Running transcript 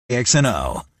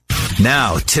KXNO.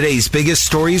 Now, today's biggest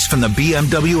stories from the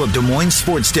BMW of Des Moines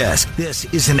Sports Desk. This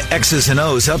is an X's and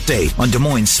O's update on Des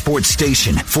Moines Sports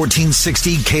Station,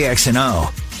 1460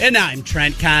 KXNO. And I'm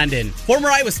Trent Condon. Former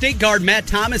Iowa State guard Matt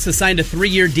Thomas has signed a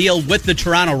 3-year deal with the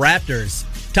Toronto Raptors.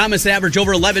 Thomas averaged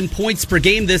over 11 points per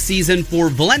game this season for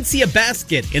Valencia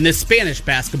Basket in the Spanish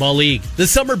Basketball League. The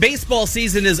summer baseball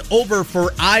season is over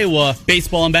for Iowa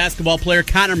baseball and basketball player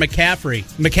Connor McCaffrey.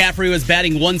 McCaffrey was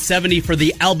batting .170 for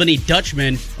the Albany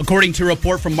Dutchman. According to a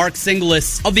report from Mark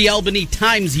Singlis of the Albany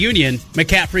Times-Union,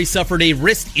 McCaffrey suffered a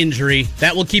wrist injury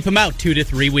that will keep him out 2 to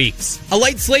 3 weeks. A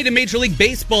light slate in Major League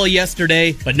Baseball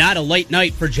yesterday, but not a light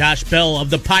night for Josh Bell of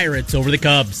the Pirates over the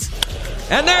Cubs.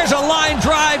 And there's a line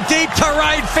drive deep to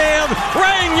right field.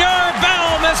 Ring your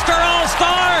bell, Mr.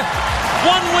 All-Star.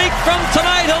 1 week from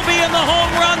tonight, he'll be in the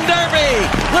home run derby.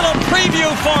 Little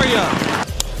preview for you.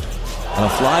 And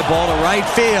a fly ball to right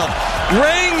field.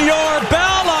 Ring your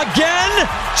bell again.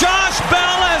 Josh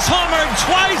Bell has homered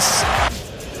twice.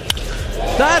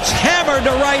 That's hammered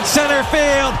to right center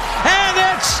field. And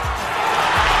it's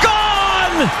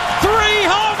gone. 3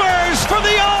 homers for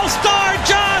the All-Star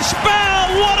Josh Bell.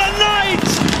 What a night!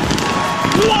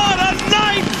 What a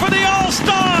night for the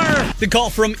All-Star! The call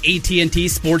from AT&T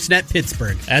Sportsnet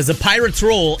Pittsburgh as the Pirates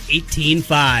roll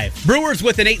 18-5. Brewers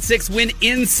with an 8-6 win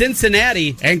in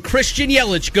Cincinnati, and Christian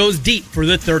Yelich goes deep for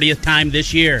the 30th time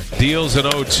this year. Deals an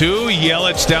 0-2.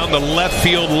 Yelich down the left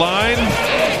field line.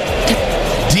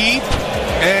 Deep,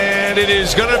 and it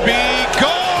is going to be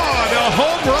gone. A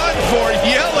home run for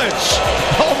Yelich.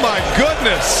 Oh my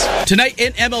goodness. Tonight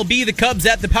in MLB, the Cubs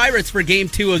at the Pirates for Game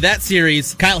 2 of that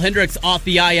series. Kyle Hendricks off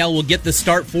the IL will get the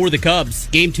start for the Cubs.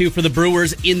 Game 2 for the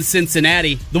Brewers in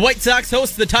Cincinnati. The White Sox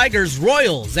host the Tigers.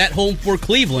 Royals at home for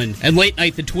Cleveland. And late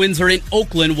night, the Twins are in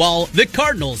Oakland while the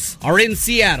Cardinals are in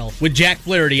Seattle with Jack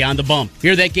Flaherty on the bump.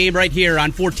 Hear that game right here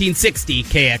on 1460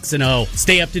 KXNO.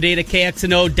 Stay up to date at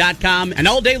KXNO.com and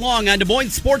all day long on Des Moines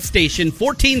Sports Station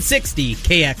 1460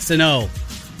 KXNO.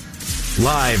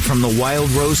 Live from the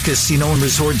Wild Rose Casino and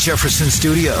Resort Jefferson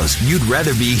Studios. You'd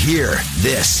rather be here.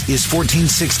 This is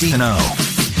 1460 KXNO.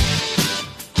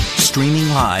 Streaming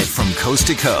live from coast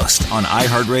to coast on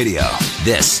iHeartRadio.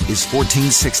 This is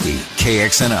 1460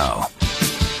 KXNO.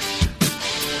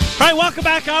 All right, welcome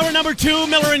back. Hour number 2,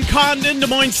 Miller and Condon, Des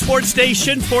Moines Sports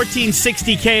Station,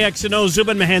 1460 KXNO.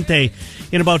 Zubin Mehente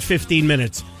in about 15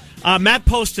 minutes. Matt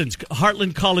Postins,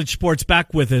 Heartland College Sports,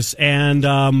 back with us, and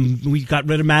we got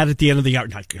rid of Matt at the end of the hour.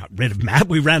 Not got rid of Matt.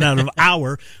 We ran out of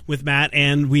hour with Matt,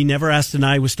 and we never asked an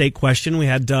Iowa State question. We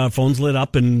had phones lit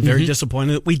up and very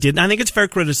disappointed that we didn't. I think it's fair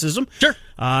criticism. Sure.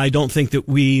 I don't think that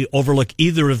we overlook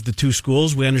either of the two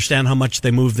schools. We understand how much they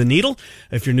move the needle.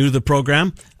 If you're new to the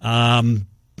program,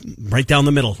 right down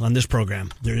the middle on this program.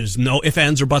 There is no ifs,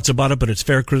 ands, or buts about it, but it's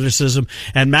fair criticism.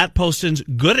 And Matt Poston's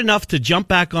good enough to jump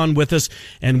back on with us,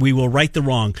 and we will right the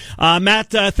wrong. Matt,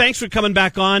 thanks for coming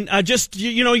back on. Just,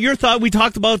 your thought, we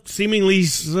talked about seemingly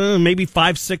maybe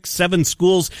 5, 6, 7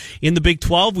 schools in the Big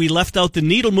 12. We left out the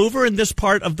needle mover in this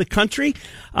part of the country.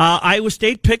 Iowa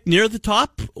State picked near the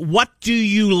top. What do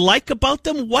you like about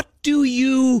them? What do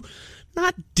you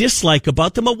not dislike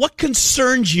about them, but what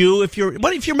concerns you if you're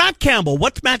Matt Campbell?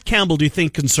 What Matt Campbell do you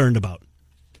think concerned about?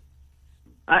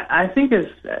 I think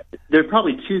there are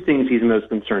probably 2 things he's most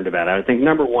concerned about. I would think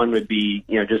number 1 would be,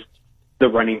 just the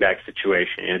running back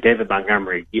situation. David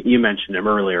Montgomery, you mentioned him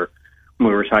earlier when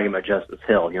we were talking about Justice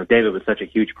Hill. David was such a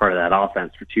huge part of that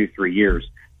offense for 2-3 years.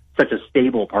 Such a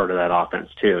stable part of that offense,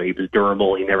 too. He was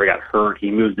durable. He never got hurt.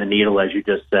 He moved the needle, as you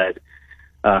just said.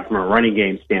 From a running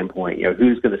game standpoint,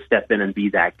 who's going to step in and be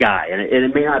that guy? And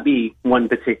it may not be one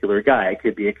particular guy. It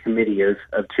could be a committee of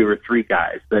 2 or 3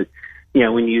 guys. But,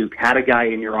 when you had a guy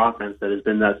in your offense that has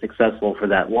been that successful for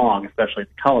that long, especially at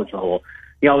the college level,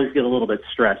 you always get a little bit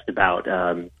stressed about,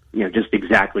 just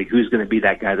exactly who's going to be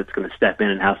that guy that's going to step in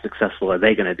and how successful are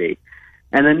they going to be.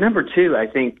 And then number 2, I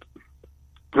think,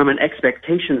 from an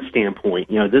expectation standpoint,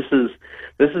 this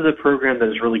is a program that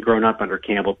has really grown up under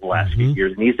Campbell the last few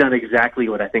years, and he's done exactly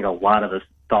what I think a lot of us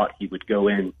thought he would go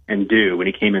in and do when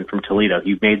he came in from Toledo.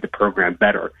 He made the program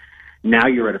better. Now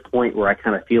you're at a point where I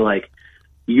kind of feel like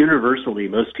universally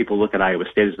most people look at Iowa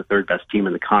State as the 3rd best team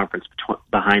in the conference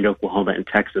behind Oklahoma and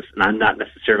Texas, and I'm not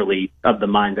necessarily of the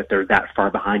mind that they're that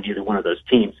far behind either one of those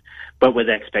teams. But with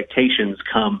expectations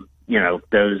come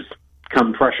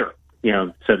pressure.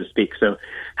 So to speak. So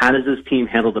how does this team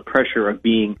handle the pressure of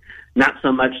being not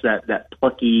so much that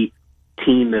plucky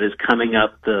team that is coming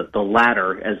up the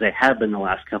ladder as they have been the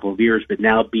last couple of years, but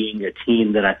now being a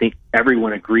team that I think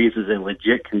everyone agrees is a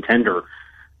legit contender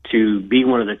to be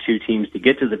one of the 2 teams to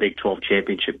get to the Big 12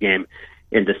 championship game?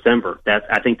 in December.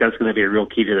 I think that's going to be a real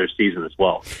key to their season as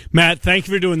well. Matt, thank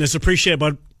you for doing this. Appreciate it,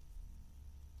 bud.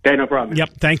 Okay, no problem. Yep,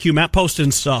 thank you. Matt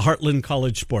Poston's Heartland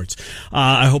College Sports.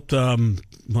 I hope,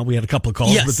 we had a couple of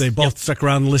calls, yes. but they both stuck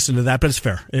around and listened to that, but it's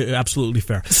fair. Absolutely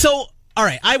fair. So, all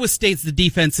right, Iowa State's the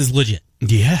defense is legit.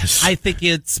 Yes. I think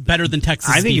it's better than Texas'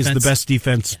 I think defense. it's the best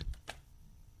defense.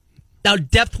 Now,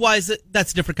 depth-wise,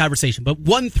 that's a different conversation, but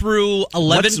 1 through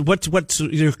 11... What's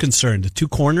your concern? The two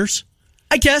corners?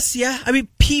 I guess, yeah. I mean,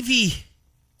 PV,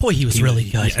 boy, he was really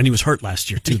good. Yeah, and he was hurt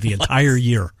last year, too, the entire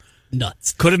year.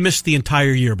 Nuts. Could have missed the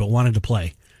entire year, but wanted to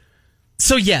play.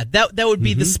 So, yeah, that would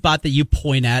be the spot that you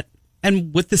point at.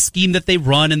 And with the scheme that they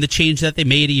run and the change that they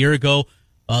made a year ago,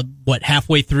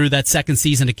 halfway through that second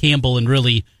season of Campbell, and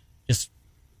really just,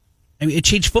 it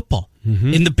changed football.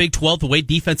 In the Big 12, the way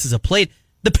defenses have played.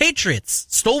 The Patriots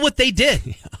stole what they did.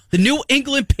 Yeah. The New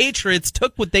England Patriots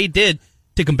took what they did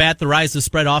to combat the rise of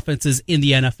spread offenses in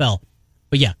the NFL.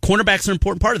 But yeah, cornerbacks are an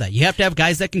important part of that. You have to have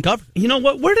guys that can cover. You know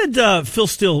what? Where did Phil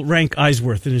Steele rank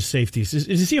Eisworth in his safeties?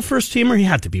 Is he a first teamer? He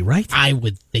had to be, right? I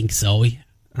would think so.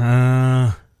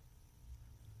 No.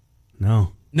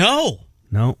 No.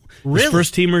 Really? His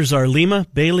first teamers are Lima,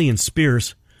 Bailey, and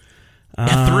Spears. 3.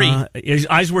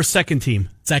 Eisworth second team.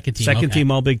 Second okay.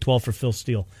 Team All Big 12 for Phil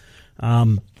Steele.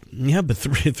 But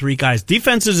three guys.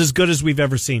 Defense is as good as we've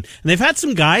ever seen. And they've had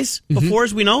some guys before,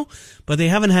 as we know, but they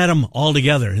haven't had them all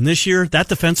together. And this year, that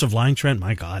defensive line, Trent,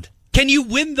 my God. Can you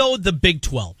win, though, the Big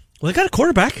 12? Well, they got a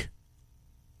quarterback.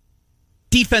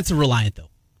 Defensive reliant, though.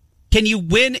 Can you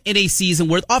win in a season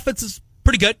where the offense is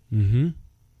pretty good? Mm-hmm.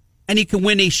 And you can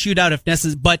win a shootout if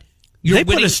necessary, but they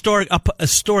put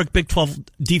historic Big 12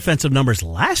 defensive numbers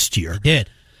last year. They did.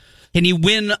 Can you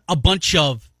win a bunch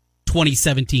of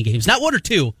 2017 games? Not 1 or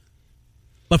 2,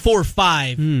 but 4 or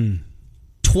 5.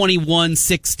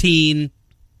 21-16,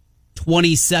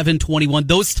 27-21,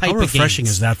 those type of games. How refreshing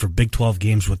is that for Big 12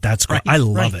 games with that score? Right, I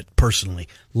love it, personally.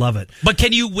 Love it. But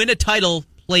can you win a title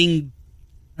playing,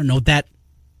 I don't know, that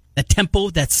tempo,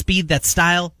 that speed, that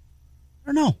style? I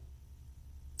don't know.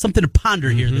 Something to ponder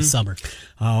here this summer.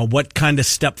 What kind of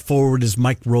step forward is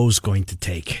Mike Rose going to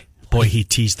take? Boy, he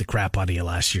teased the crap out of you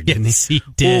last year, didn't he? He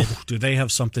did. Oh, do they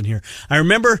have something here? I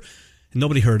remember,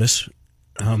 nobody heard us.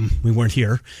 We weren't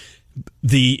here.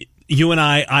 The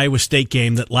UNI Iowa State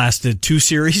game that lasted 2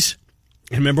 series.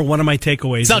 And remember, one of my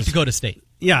takeaways. South Dakota State.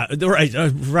 Yeah,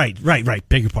 right.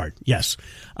 Beg your pardon. Yes.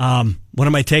 One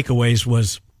of my takeaways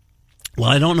was, well,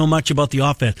 I don't know much about the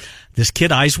offense. This kid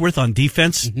Eisworth on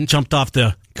defense jumped off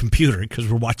the computer because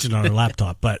we're watching on our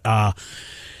laptop. But,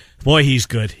 boy, he's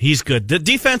good. He's good. The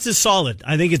defense is solid.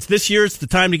 I think this year it's the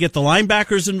time to get the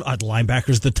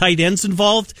the tight ends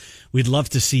involved. We'd love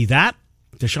to see that.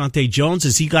 Deshaunte Jones,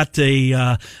 has he got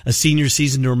a senior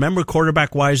season to remember?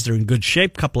 Quarterback-wise, they're in good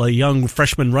shape. Couple of young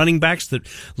freshman running backs that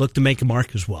look to make a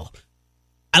mark as well.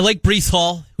 I like Breece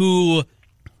Hall, who,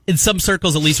 in some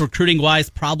circles, at least recruiting-wise,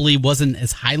 probably wasn't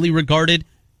as highly regarded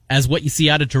as what you see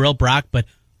out of Jarrell Brock, but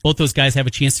both those guys have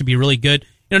a chance to be really good.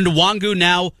 Nwangu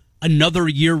now, another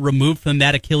year removed from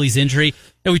that Achilles injury.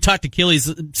 And we talked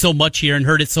Achilles so much here and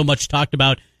heard it so much talked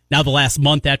about now the last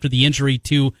month after the injury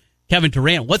to Kevin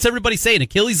Durant. What's everybody saying?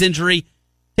 Achilles injury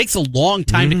takes a long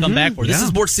time to come back for. This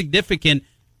is more significant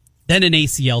than an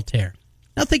ACL tear.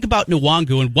 Now think about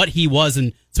Nwangu and what he was,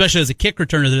 and especially as a kick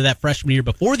returner there that freshman year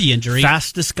before the injury.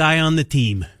 Fastest guy on the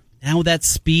team. Now that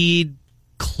speed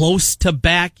close to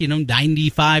back,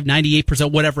 95,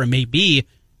 98%, whatever it may be.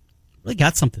 Really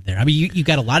got something there. I mean, you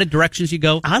got a lot of directions you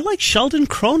go. I like Sheldon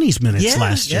Croney's minutes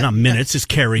last year. Not minutes, his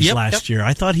carries last year.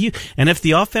 I thought and if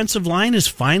the offensive line is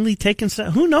finally taking,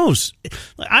 who knows?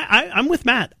 I'm with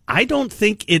Matt. I don't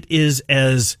think it is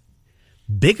as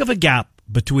big of a gap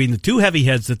between the two heavy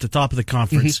heads at the top of the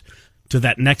conference to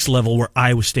that next level where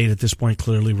Iowa State at this point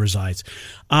clearly resides.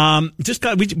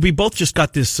 We both just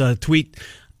got this tweet.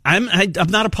 I'm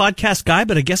not a podcast guy,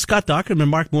 but I guess Scott Dockman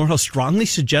and Mark Morehouse strongly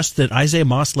suggest that Isaiah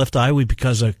Moss left Iowa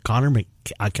because Connor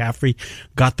McCaffrey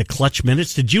got the clutch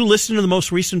minutes. Did you listen to the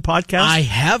most recent podcast? I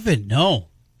haven't, no.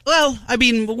 Well, I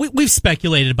mean, we've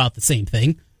speculated about the same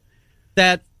thing,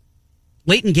 that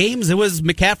late in games, it was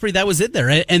McCaffrey that was in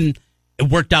there, and it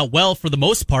worked out well for the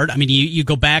most part. I mean, you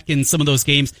go back in some of those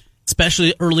games,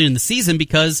 especially early in the season,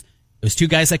 because it was two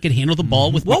guys that could handle the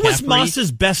ball with What McCaffrey. was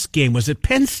Moss's best game? Was it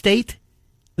Penn State?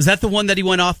 Is that the one that he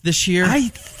went off this year? I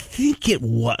think it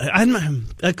was.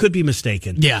 I could be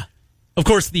mistaken. Yeah. Of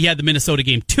course, he had the Minnesota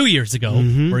game 2 years ago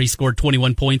where he scored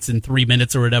 21 points in 3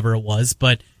 minutes or whatever it was.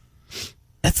 But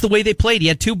that's the way they played. He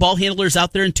had 2 ball handlers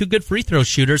out there and 2 good free throw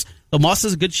shooters. Though Moss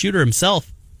is a good shooter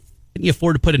himself. Couldn't you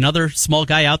afford to put another small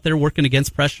guy out there working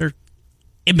against pressure?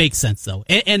 It makes sense, though.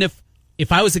 And if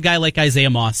if I was a guy like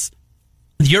Isaiah Moss,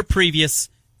 the year previous,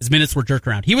 his minutes were jerked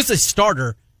around. He was a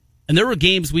starter, and there were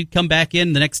games we'd come back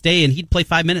in the next day and he'd play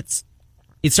 5 minutes.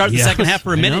 He'd start the second half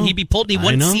for a minute, and he'd be pulled, and he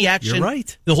wouldn't see action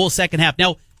the whole second half.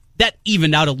 Now, that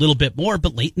evened out a little bit more,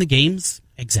 but late in the games,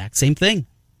 exact same thing.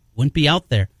 Wouldn't be out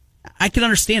there. I can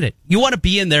understand it. You want to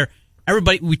be in there.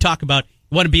 Everybody we talk about,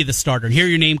 you want to be the starter and hear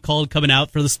your name called coming out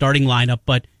for the starting lineup,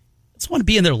 but I just want to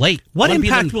be in there late. What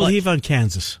impact will he have on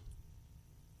Kansas?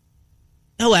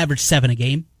 He'll average 7 a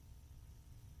game.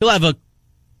 He'll have a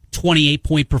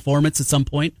 28-point performance at some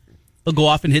point. He'll go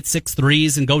off and hit 6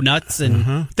 threes and go nuts.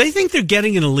 And They think they're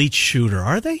getting an elite shooter,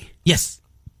 are they? Yes.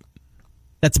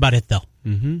 That's about it, though.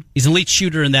 Mm-hmm. He's an elite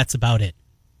shooter, and that's about it.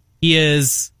 He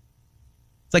is...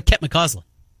 It's like Kent McCausland.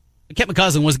 Kent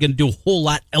McCausland wasn't going to do a whole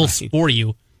lot else for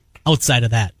you outside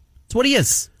of that. That's what he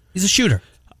is. He's a shooter.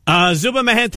 Zubin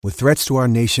Mehenti. With threats to our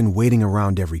nation waiting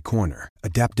around every corner,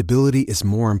 adaptability is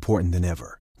more important than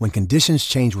ever. When conditions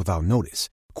change without notice,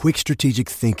 quick strategic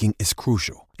thinking is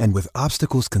crucial. And with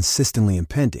obstacles consistently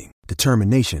impending,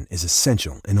 determination is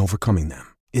essential in overcoming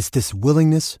them. It's this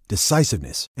willingness,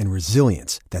 decisiveness, and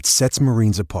resilience that sets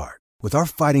Marines apart. With our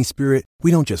fighting spirit,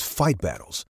 we don't just fight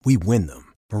battles, we win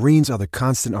them. Marines are the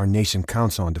constant our nation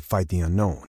counts on to fight the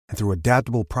unknown. And through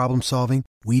adaptable problem solving,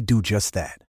 we do just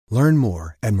that. Learn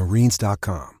more at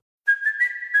Marines.com.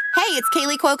 Hey, it's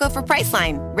Kaylee Cuoco for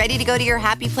Priceline. Ready to go to your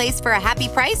happy place for a happy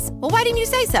price? Well, why didn't you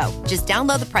say so? Just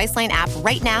download the Priceline app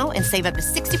right now and save up to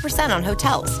 60% on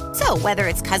hotels. So whether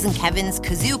it's Cousin Kevin's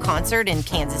Kazoo Concert in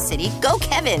Kansas City, go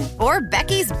Kevin, or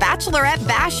Becky's Bachelorette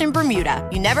Bash in Bermuda,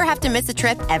 you never have to miss a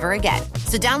trip ever again.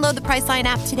 So download the Priceline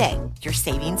app today. Your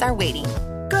savings are waiting.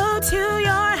 Go to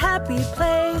your happy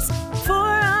place for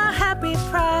a happy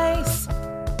price.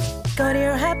 Go to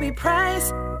your happy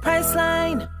price,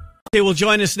 Priceline. They will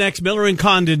join us next. Miller and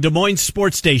Condon, Des Moines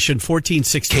Sports Station,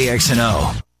 1460.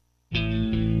 KXNO.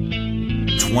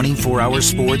 24-hour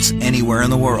sports anywhere in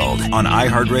the world on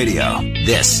iHeartRadio.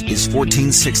 This is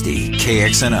 1460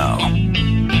 KXNO.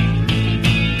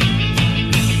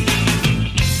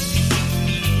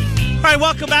 All right,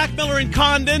 welcome back. Miller and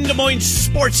Condon, Des Moines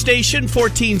Sports Station,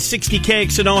 1460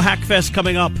 KXNO. Hackfest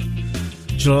coming up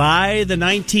July the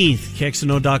 19th.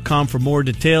 KXNO.com for more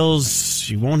details.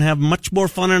 You won't have much more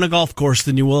fun on a golf course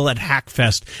than you will at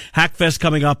Hackfest. Hackfest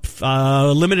coming up.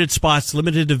 Limited spots,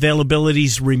 limited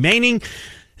availabilities remaining.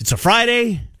 It's a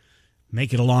Friday.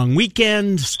 Make it a long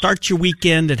weekend. Start your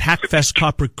weekend at Hackfest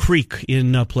Copper Creek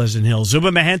in Pleasant Hill.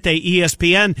 Zubin Mehenti,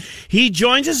 ESPN. He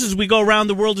joins us as we go around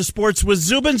the world of sports with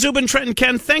Zubin. Zubin, Trent, and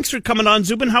Ken, thanks for coming on.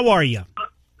 Zubin, how are you?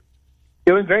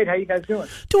 Doing great. How you guys doing?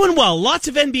 Doing well. Lots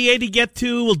of NBA to get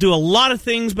to. We'll do a lot of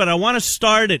things, but I want to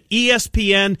start at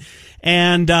ESPN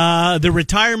and the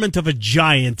retirement of a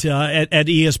giant at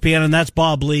ESPN, and that's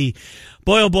Bob Lee.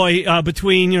 Boy, oh boy,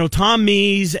 between, Tom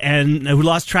Mees, and who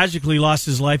tragically lost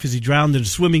his life as he drowned in a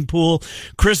swimming pool.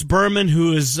 Chris Berman,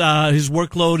 who is, his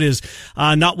workload is,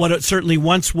 not what it certainly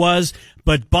once was.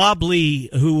 But Bob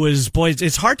Lee, who was,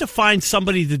 it's hard to find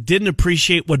somebody that didn't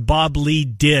appreciate what Bob Lee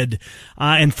did,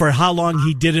 and for how long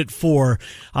he did it for.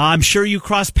 I'm sure you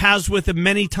crossed paths with him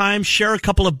many times. Share a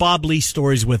couple of Bob Lee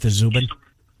stories with us, Zubin.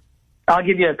 I'll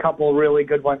give you a couple really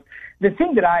good ones. The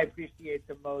thing that I appreciate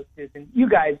the most is, and you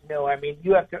guys know,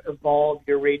 you have to evolve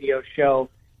your radio show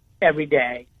every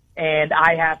day. And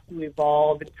I have to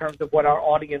evolve in terms of what our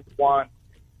audience wants.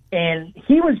 And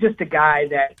he was just a guy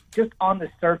that just on the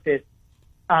surface,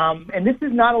 and this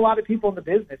is not a lot of people in the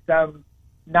business,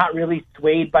 not really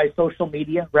swayed by social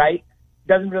media, right?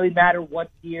 Doesn't really matter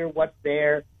what's here, what's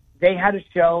there. They had a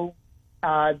show.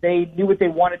 They knew what they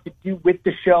wanted to do with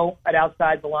the show at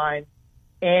Outside the Line.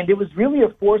 And it was really a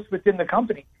force within the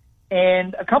company.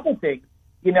 And a couple things,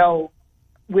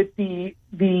 with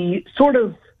the sort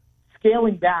of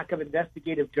scaling back of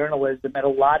investigative journalism at a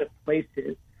lot of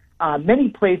places, many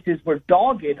places were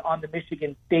dogged on the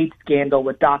Michigan State scandal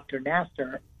with Dr.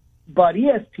 Nassar. But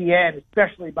ESPN,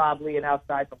 especially Bob Lee and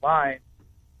Outside the Line,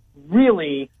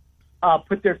 really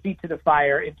put their feet to the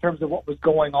fire in terms of what was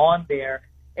going on there.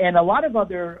 And a lot of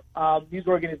other news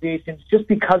organizations, just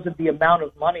because of the amount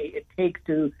of money it takes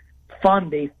to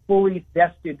fund a fully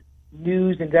vested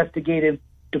news investigative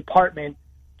department,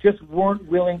 just weren't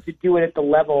willing to do it at the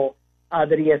level that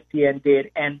ESPN did.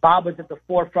 And Bob was at the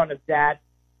forefront of that.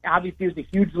 Obviously, it was a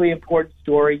hugely important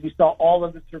story. You saw all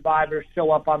of the survivors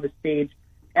show up on the stage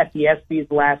at the ESPYs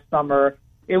last summer.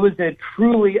 It was a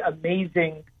truly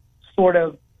amazing sort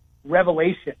of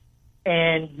revelation.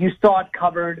 And you saw it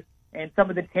covered. And some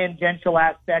of the tangential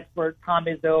aspects were Tom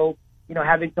Izzo,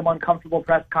 having some uncomfortable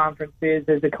press conferences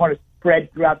as it kind of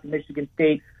spread throughout the Michigan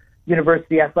State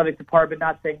university athletic department,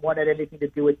 not saying one had anything to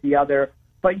do with the other,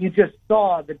 but you just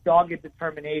saw the dogged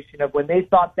determination of when they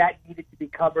thought that needed to be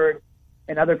covered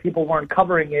and other people weren't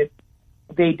covering it,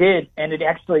 they did. And it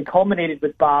actually culminated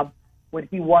with Bob when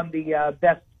he won the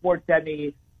Best Sports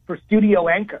Emmy for Studio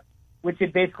Anchor, which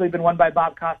had basically been won by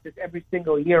Bob Costas every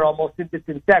single year almost since its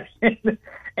inception.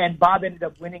 And Bob ended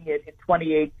up winning it in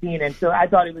 2018. And so I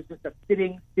thought it was just a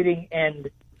fitting end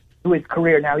to his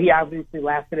career. Now, he obviously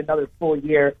lasted another full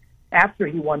year after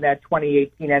he won that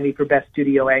 2018 Emmy for Best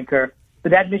Studio Anchor.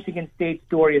 But that Michigan State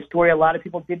story, a story a lot of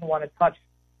people didn't want to touch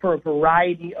for a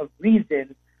variety of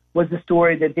reasons, was the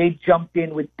story that they jumped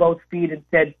in with both feet and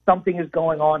said, something is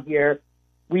going on here.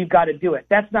 We've got to do it.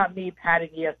 That's not me patting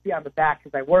ESPN on the back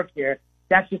because I work here.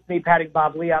 That's just me patting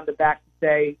Bob Lee on the back to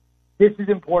say, this is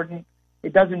important.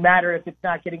 It doesn't matter if it's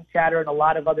not getting chatter in a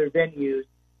lot of other venues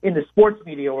in the sports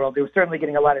media world. It was certainly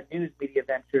getting a lot of news media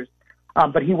ventures.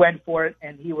 But he went for it,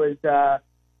 and he was, got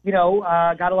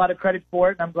a lot of credit for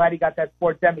it, and I'm glad he got that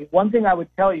Sports Emmy. One thing I would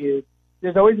tell you,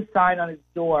 there's always a sign on his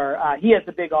door. He has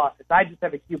a big office. I just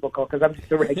have a cubicle because I'm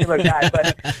just a regular guy.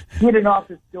 But he had an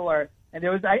office door, and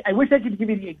there was, I wish I could give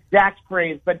you the exact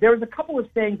phrase, but there was a couple of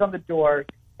sayings on the door,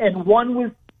 and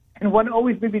one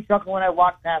always made me chuckle when I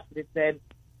walked past it. It said,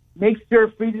 make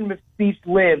sure freedom of speech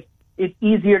lives. It's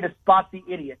easier to spot the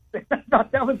idiots. I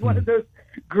thought that was one of those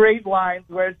great lines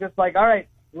where it's just like, all right,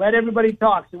 let everybody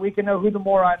talk so we can know who the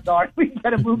morons are. We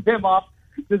got to move them off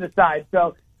to the side.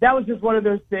 So that was just one of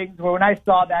those things where when I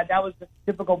saw that was the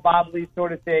typical Bob Lee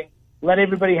sort of thing. Let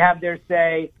everybody have their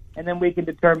say, and then we can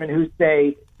determine whose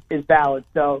say is valid.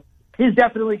 So he's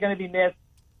definitely going to be missed.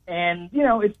 And,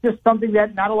 it's just something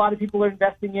that not a lot of people are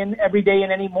investing in every day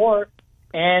and anymore.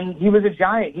 And he was a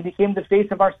giant. He became the face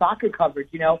of our soccer coverage,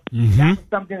 That was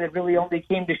something that really only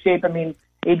came to shape. I mean,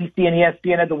 ABC and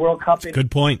ESPN had the World Cup in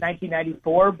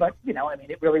 1994, but,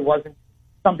 it really wasn't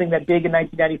something that big in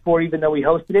 1994, even though we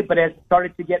hosted it. But as it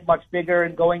started to get much bigger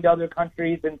and going to other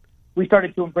countries, and we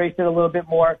started to embrace it a little bit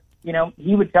more,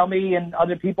 he would tell me and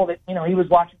other people that, he was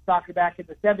watching soccer back in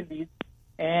the 70s,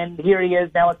 and here he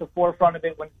is now at the forefront of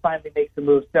it when he finally makes the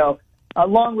move. So a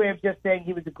long way of just saying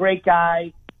he was a great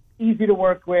guy, easy to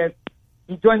work with.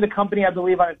 He joined the company, I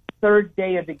believe, on its third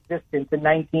day of existence in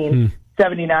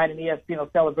 1979, and ESPN will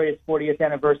celebrate its 40th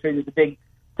anniversary. There's a big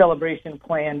celebration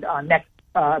planned next,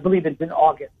 I believe it's in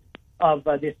August of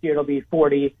this year. It'll be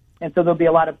 40, and so there'll be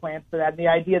a lot of plans for that. And the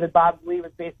idea that Bob Lee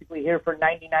was basically here for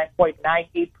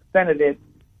 99.98% of it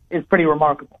is pretty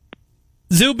remarkable.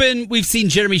 Zubin, we've seen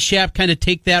Jeremy Schaap kind of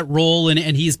take that role, and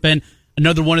he's been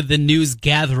another one of the news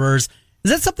gatherers. Is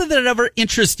that something that ever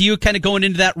interests you, kind of going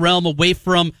into that realm away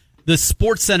from the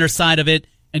Sports Center side of it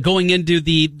and going into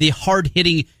the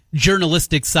hard-hitting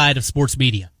journalistic side of sports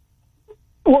media?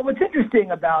 Well, what's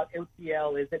interesting about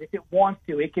OTL is that if it wants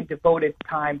to, it can devote its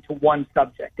time to one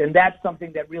subject. And that's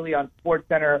something that really on Sports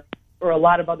Center or a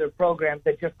lot of other programs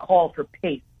that just call for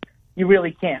pace, you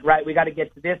really can't, right? We got to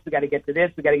get to this, we got to get to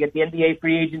this, we got to get the NBA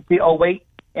free agency. Oh, wait.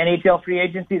 NHL free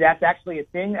agency, that's actually a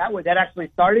thing. That actually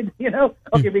started,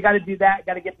 Okay, we got to do that.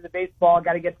 Got to get to the baseball.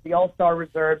 Got to get to the All-Star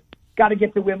reserves. Got to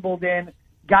get to Wimbledon.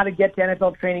 Got to get to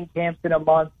NFL training camps in a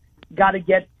month. Got to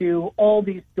get to all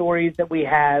these stories that we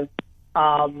have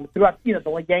throughout,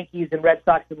 the Yankees and Red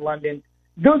Sox in London.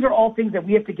 Those are all things that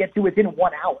we have to get to within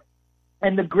 1 hour.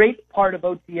 And the great part of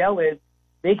OTL is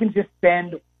they can just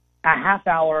spend a half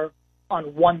hour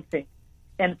on one thing.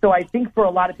 And so I think for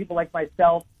a lot of people like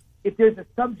myself, if there's a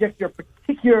subject you're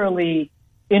particularly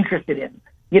interested in,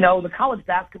 the college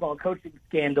basketball coaching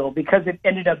scandal, because it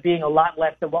ended up being a lot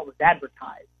less than what was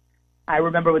advertised. I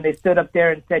remember when they stood up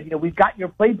there and said, we've got your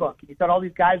playbook. And you thought all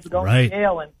these guys were going to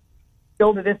jail. And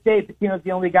still to this day, Pitino's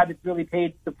the only guy that's really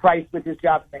paid the price with his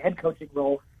job in the head coaching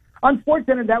role. On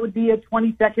SportsCenter, that would be a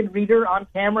 20-second reader on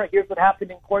camera. Here's what happened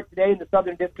in court today in the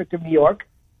Southern District of New York.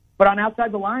 But on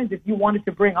Outside the Lines, if you wanted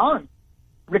to bring on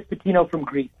Rick Pitino from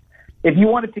Greece, if you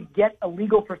wanted to get a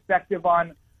legal perspective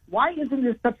on why isn't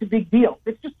this such a big deal,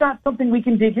 it's just not something we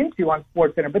can dig into on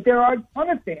SportsCenter. But there are a ton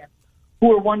of fans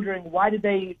who are wondering, why did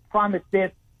they promise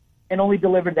this and only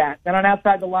deliver that? And on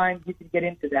Outside the Lines, you can get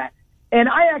into that. And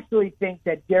I actually think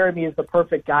that Jeremy is the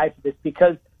perfect guy for this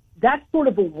because that's sort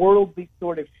of a worldly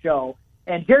sort of show.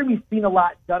 And Jeremy's seen a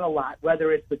lot, done a lot,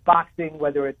 whether it's with boxing,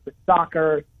 whether it's with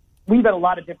soccer. We've had a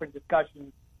lot of different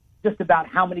discussions just about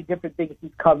how many different things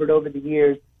he's covered over the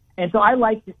years. And so I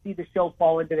like to see the show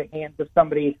fall into the hands of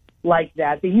somebody like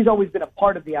that. He's always been a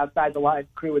part of the Outside the Lines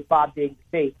crew with Bob being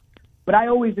the face. But I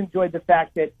always enjoyed the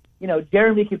fact that,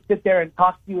 Jeremy could sit there and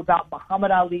talk to you about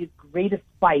Muhammad Ali's greatest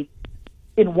fight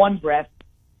in one breath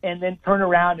and then turn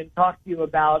around and talk to you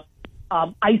about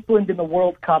Iceland in the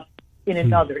World Cup in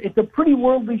another. It's a pretty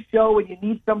worldly show, and you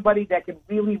need somebody that can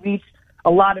really reach a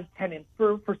lot of tenants.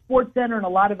 For SportsCenter and a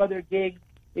lot of other gigs,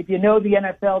 if you know the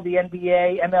NFL, the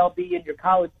NBA, MLB, and your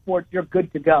college sports, you're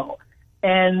good to go.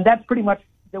 And that's pretty much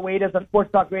the way it is on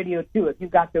Sports Talk Radio, too, if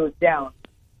you've got those down.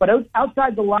 But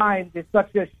Outside the Lines is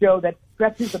such a show that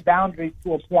stretches the boundaries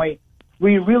to a point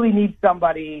where you really need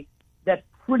somebody that's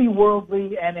pretty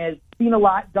worldly and has seen a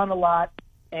lot, done a lot.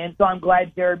 And so I'm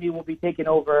glad Jeremy will be taking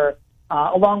over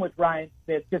along with Ryan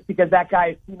Smith, just because that guy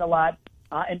has seen a lot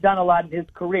and done a lot in his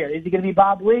career. Is he going to be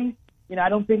Bob Lee? I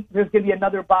don't think there's going to be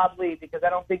another Bob Lee, because I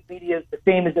don't think media is the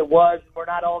same as it was. We're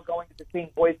not all going to the same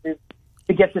voices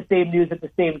to get the same news at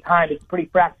the same time. It's a pretty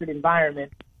fractured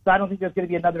environment. So I don't think there's going to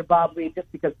be another Bob Lee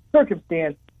just because of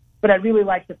circumstance. But I really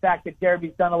like the fact that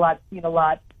Jeremy's done a lot, seen a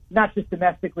lot, not just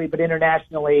domestically, but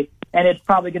internationally, and it's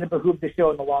probably going to behoove the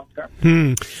show in the long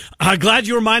term. Glad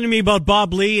you reminded me about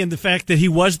Bob Lee and the fact that he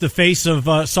was the face of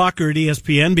soccer at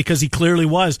ESPN, because he clearly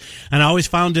was. And I always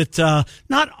found it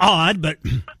not odd, but,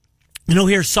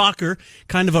 here's soccer,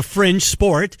 kind of a fringe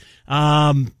sport,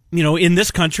 in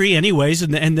this country anyways,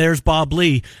 and there's Bob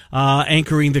Lee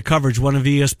anchoring the coverage, one of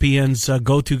ESPN's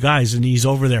go-to guys, and he's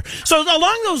over there. So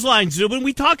along those lines, Zubin,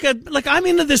 we talk, I'm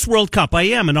into this World Cup, I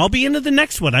am, and I'll be into the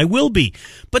next one, I will be.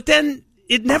 But then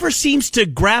it never seems to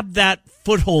grab that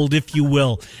foothold, if you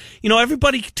will.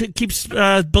 Everybody keeps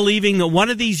believing that one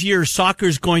of these years soccer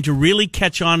is going to really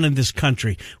catch on in this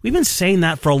country. We've been saying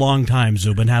that for a long time,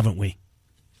 Zubin, haven't we?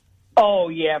 Oh,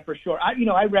 yeah, for sure. I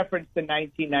referenced the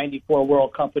 1994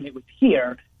 World Cup when it was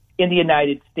here in the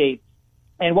United States.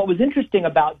 And what was interesting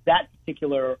about that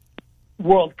particular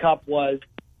World Cup was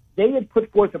they had put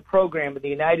forth a program in the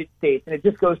United States, and it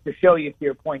just goes to show you, to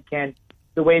your point, Ken,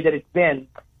 the way that it's been.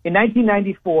 In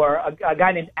 1994, a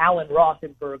guy named Alan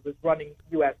Rothenberg was running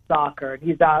U.S. soccer, and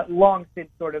he's long since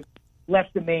sort of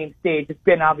left the main stage. It's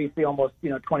been obviously almost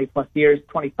 20-plus years,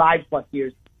 25-plus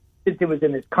years since it was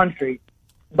in this country.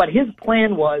 But his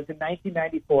plan was, in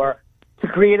 1994, to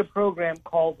create a program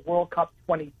called World Cup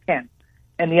 2010.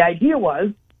 And the idea was,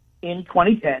 in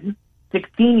 2010,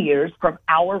 16 years from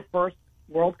our first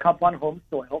World Cup on home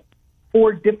soil,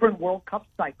 4 different World Cup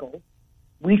cycles,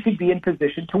 we should be in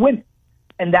position to win it.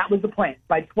 And that was the plan.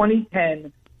 By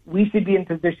 2010, we should be in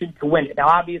position to win it. Now,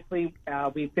 obviously,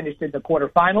 we finished in the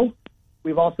quarterfinals.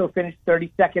 We've also finished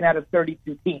 32nd out of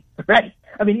 32 teams, right?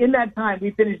 I mean, in that time, we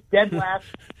finished dead last,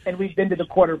 and we've been to the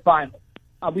quarterfinals.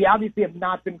 We obviously have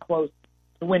not been close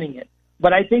to winning it.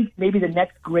 But I think maybe the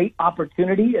next great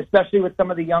opportunity, especially with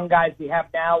some of the young guys we have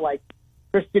now, like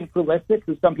Christian Pulisic,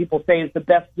 who some people say is the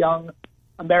best young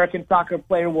American soccer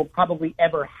player we'll probably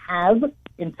ever have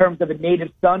in terms of a native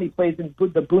son. He plays in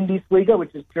the Bundesliga,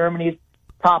 which is Germany's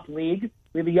top league.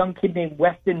 We have a young kid named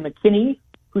Weston McKennie,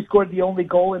 who scored the only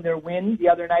goal in their win the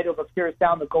other night over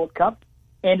Curacao in the Gold Cup.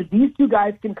 And if these two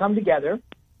guys can come together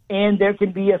and there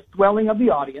can be a swelling of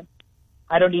the audience,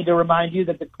 I don't need to remind you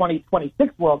that the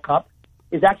 2026 World Cup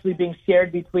is actually being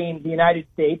shared between the United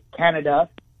States, Canada,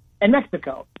 and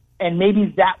Mexico. And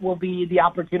maybe that will be the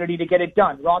opportunity to get it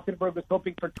done. Rothenberg was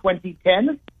hoping for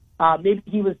 2010. Maybe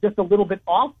he was just a little bit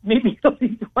off. Maybe it'll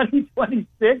be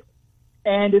 2026.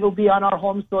 And it'll be on our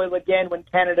home soil again when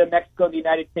Canada, Mexico, and the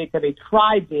United States have a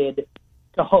tri-bid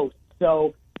to host.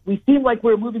 So we seem like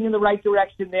we're moving in the right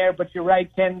direction there, but you're right,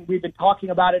 Ken, we've been talking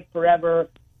about it forever,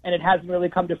 and it hasn't really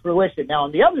come to fruition. Now,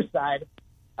 on the other side,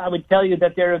 I would tell you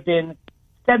that there have been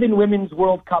 7 Women's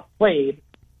World Cup played.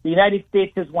 The United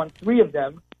States has won 3 of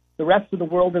them. The rest of the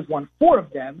world has won 4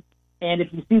 of them. And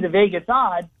if you see the Vegas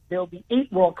odds, there'll be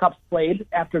 8 World Cups played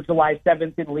after July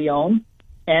 7th in Lyon.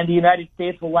 And the United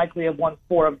States will likely have won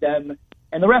 4 of them,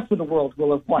 and the rest of the world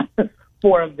will have won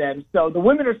 4 of them. So the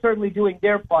women are certainly doing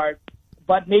their part,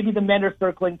 but maybe the men are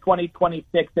circling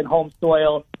 2026 in home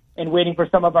soil and waiting for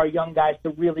some of our young guys to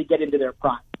really get into their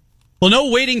prime. Well, no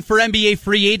waiting for NBA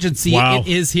free agency. Wow. It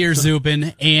is here,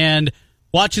 Zubin. And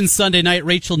watching Sunday night,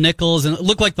 Rachel Nichols, and it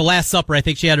looked like the Last Supper. I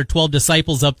think she had her 12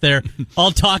 disciples up there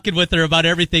all talking with her about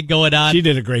everything going on. She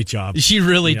did a great job. She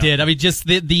really did. I mean, just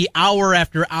the hour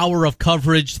after hour of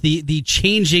coverage, the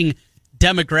changing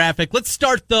demographic. Let's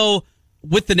start, though,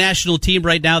 with the national team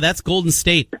right now. That's Golden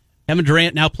State. Kevin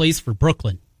Durant now plays for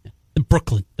Brooklyn. The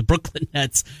Brooklyn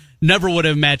Nets. Never would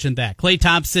have imagined that. Klay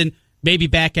Thompson maybe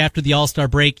back after the All-Star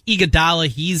break. Iguodala,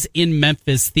 he's in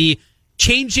Memphis. The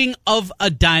changing of a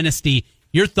dynasty.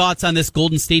 Your thoughts on this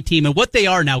Golden State team and what they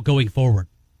are now going forward?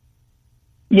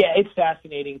 Yeah, it's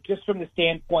fascinating just from the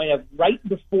standpoint of right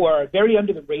before, very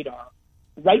under the radar,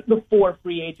 right before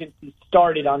free agency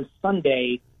started on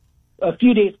Sunday, a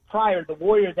few days prior, the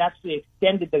Warriors actually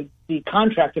extended the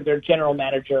contract of their general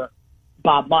manager,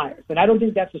 Bob Myers. And I don't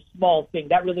think that's a small thing.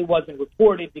 That really wasn't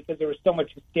reported because there was so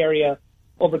much hysteria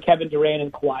over Kevin Durant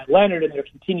and Kawhi Leonard, and there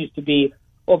continues to be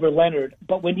over Leonard.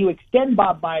 But when you extend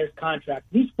Bob Myers' contract,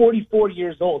 he's 44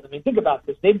 years old. I mean, think about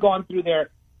this. They've gone through their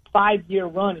 5-year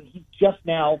run, and he's just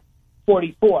now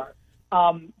 44.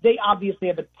 They obviously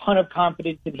have a ton of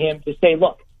confidence in him to say,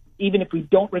 look, even if we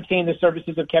don't retain the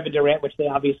services of Kevin Durant, which they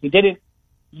obviously didn't,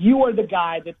 you are the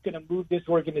guy that's going to move this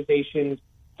organization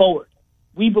forward.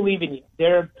 We believe in you.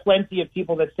 There are plenty of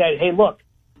people that said, hey, look,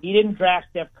 he didn't draft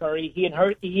Steph Curry. He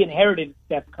inherited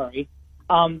Steph Curry.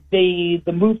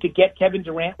 The move to get Kevin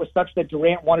Durant was such that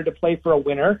Durant wanted to play for a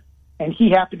winner, and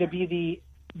he happened to be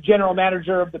the general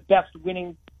manager of the best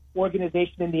winning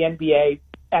organization in the NBA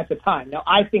at the time. Now,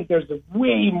 I think there's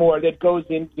way more that goes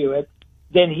into it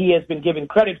than he has been given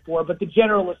credit for, but the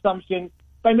general assumption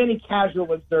by many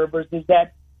casual observers is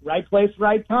that right place,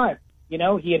 right time. You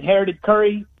know, he inherited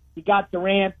Curry, he got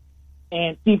Durant,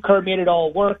 and Steve Kerr made it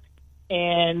all work,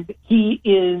 and he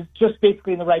is just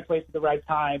basically in the right place at the right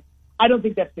time. I don't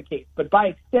think that's the case, but by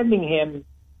extending him,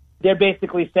 they're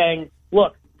basically saying,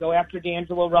 look, go after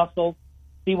D'Angelo Russell,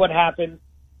 see what happens,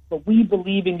 but we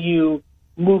believe in you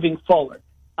moving forward.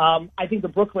 I think the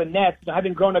Brooklyn Nets,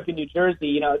 having grown up in New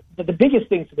Jersey, the biggest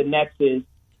thing for the Nets is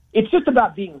it's just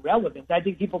about being relevant. I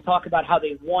think people talk about how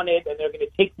they want it and they're going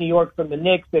to take New York from the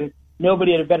Knicks and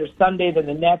nobody had a better Sunday than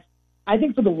the Nets. I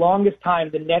think for the longest time,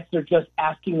 the Nets are just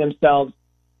asking themselves,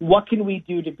 what can we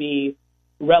do to be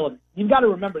relevant? You've got to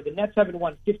remember, the Nets haven't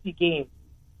won 50 games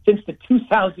since the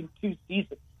 2002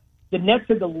 season. The Nets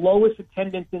had the lowest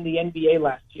attendance in the NBA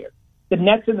last year. The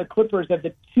Nets and the Clippers have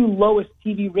the 2 lowest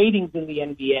TV ratings in the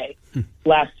NBA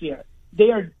last year.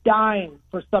 They are dying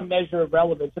for some measure of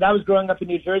relevance. And I was growing up in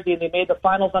New Jersey, and they made the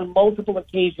finals on multiple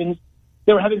occasions.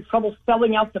 They were having trouble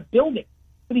selling out the building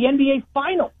for the NBA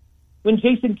Finals when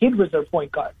Jason Kidd was their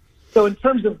point guard. So in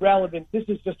terms of relevance, this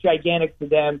is just gigantic for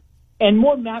them. And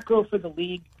more macro for the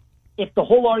league, if the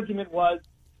whole argument was,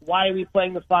 why are we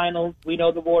playing the finals? We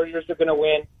know the Warriors are going to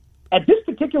win. At this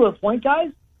particular point,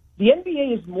 guys, the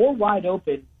NBA is more wide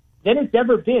open than it's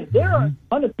ever been. There are a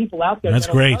ton of people out there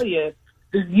that will tell you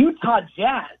the Utah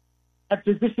Jazz have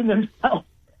positioned themselves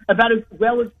about as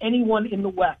well as anyone in the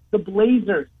West. The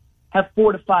Blazers have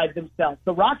fortified themselves.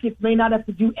 The Rockets may not have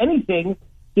to do anything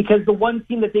because the one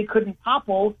team that they couldn't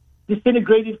topple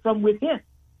disintegrated from within.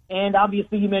 And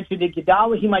obviously you mentioned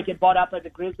Iguodala. He might get bought out by the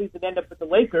Grizzlies and end up with the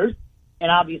Lakers. And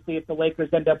obviously if the Lakers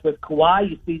end up with Kawhi,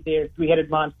 you see their three-headed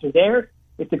monster there.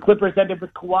 If the Clippers end up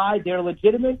with Kawhi, they're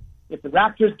legitimate. If the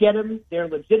Raptors get him, they're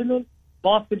legitimate.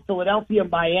 Boston, Philadelphia,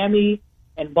 Miami,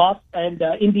 and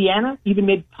Indiana even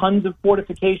made tons of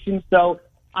fortifications. So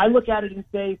I look at it and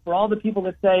say, for all the people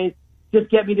that say,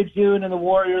 just get me to June and the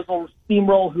Warriors will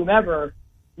steamroll whomever,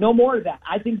 no more of that.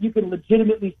 I think you can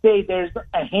legitimately say there's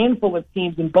a handful of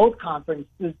teams in both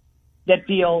conferences that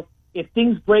feel if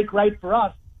things break right for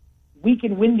us, we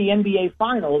can win the NBA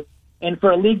Finals. And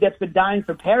for a league that's been dying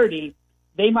for parity,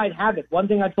 they might have it. One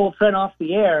thing I told Trent off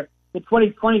the air, the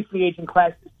 2020 free agent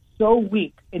class is so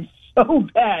weak and so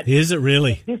bad. Is it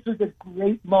really? This was a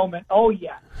great moment. Oh,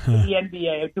 yeah, in the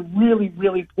NBA. It's a really,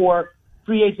 really poor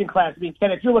free agent class. I mean,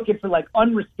 Ken, if you're looking for, like,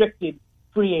 unrestricted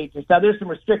free agents, now there's some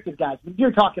restricted guys. But if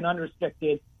you're talking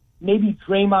unrestricted, maybe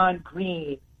Draymond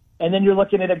Green, and then you're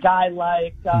looking at a guy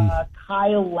like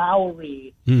Kyle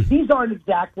Lowry. These aren't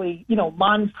exactly,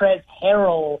 Montrezl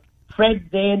Harrell,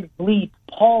 Fred VanVleet,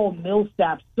 Paul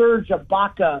Millsap, Serge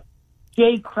Ibaka,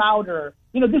 Jay Crowder.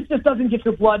 This just doesn't get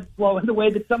your blood flowing the way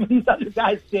that some of these other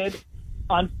guys did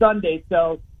on Sunday.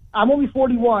 So I'm only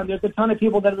 41. There's a ton of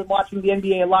people that have been watching the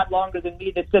NBA a lot longer than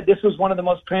me that said this was one of the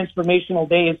most transformational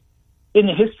days in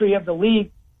the history of the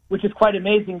league, which is quite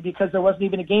amazing because there wasn't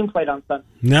even a game played on Sunday.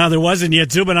 No, there wasn't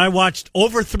yet, Zubin. I watched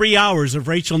over 3 hours of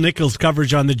Rachel Nichols'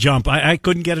 coverage on The Jump. I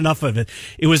couldn't get enough of it.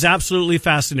 It was absolutely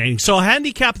fascinating. So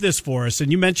handicap this for us,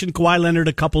 and you mentioned Kawhi Leonard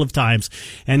a couple of times,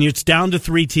 and it's down to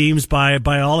 3 teams by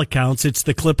all accounts. It's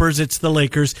the Clippers, it's the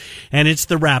Lakers, and it's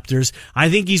the Raptors. I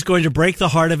think he's going to break the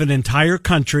heart of an entire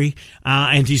country,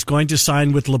 and he's going to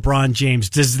sign with LeBron James.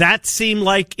 Does that seem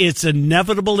like it's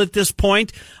inevitable at this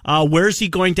point? Where's he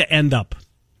going to end up?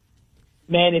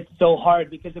 Man, it's so hard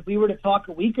because if we were to talk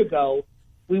a week ago,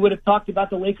 we would have talked about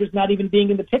the Lakers not even being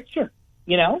in the picture,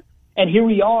 And here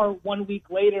we are 1 week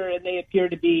later, and they appear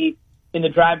to be in the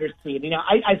driver's seat.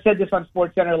 I said this on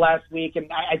SportsCenter last week, and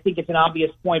I think it's an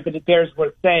obvious point, but it bears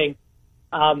worth saying.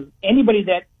 Anybody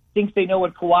that thinks they know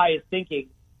what Kawhi is thinking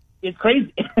is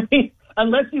crazy. I mean,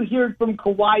 unless you hear it from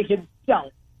Kawhi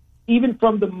himself, even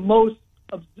from the most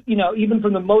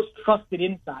trusted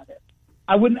insider.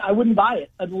 I wouldn't buy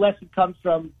it unless it comes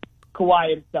from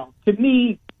Kawhi himself. To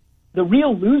me, the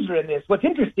real loser in this, what's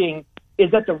interesting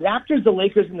is that the Raptors, the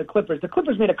Lakers, and the Clippers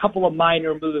made a couple of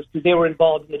minor moves because they were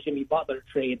involved in the Jimmy Butler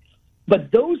trade.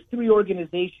 But those three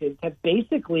organizations have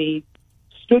basically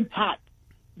stood pat.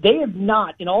 They have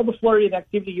not, in all the flurry of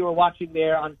activity you were watching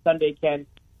there on Sunday, Ken,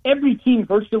 every team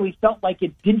virtually felt like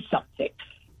it did something.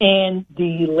 And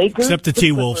the Lakers, except the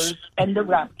T-Wolves, and the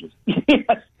Raptors.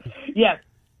 Yes.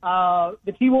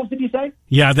 The T-Wolves, did you say?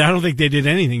 Yeah, I don't think they did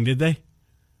anything, did they?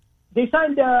 They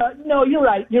signed, no, you're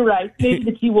right. Maybe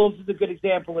the T-Wolves is a good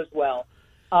example as well.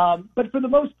 But for the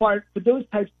most part, for those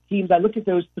types of teams, I look at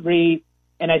those three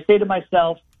and I say to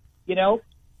myself,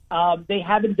 they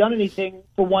haven't done anything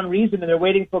for one reason and they're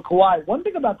waiting for Kawhi. One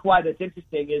thing about Kawhi that's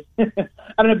interesting is, I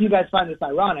don't know if you guys find this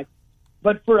ironic,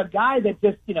 but for a guy that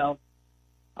just,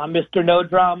 I'm Mr. No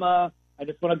Drama, I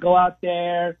just want to go out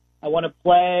there, I want to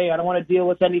play, I don't want to deal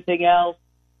with anything else.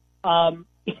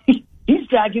 He's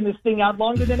dragging this thing out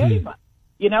longer than anybody.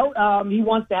 He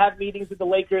wants to have meetings with the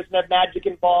Lakers and have Magic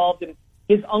involved, and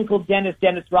his uncle Dennis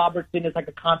Robertson is like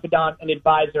a confidant and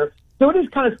advisor. So it is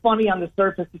kind of funny on the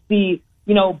surface to see,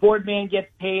 board man gets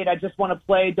paid, I just want to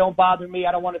play, don't bother me,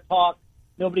 I don't want to talk,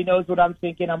 nobody knows what I'm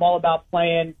thinking, I'm all about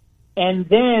playing. And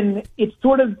then it's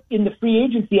sort of in the free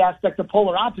agency aspect the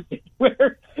polar opposite,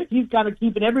 where he's kind of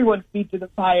keeping everyone's feet to the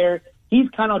fire. He's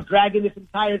kind of dragging this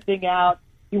entire thing out.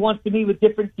 He wants to meet with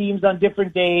different teams on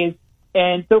different days.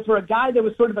 And so for a guy that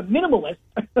was sort of a minimalist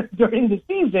during the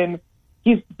season,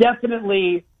 he's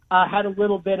definitely had a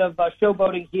little bit of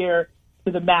showboating here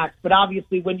to the max. But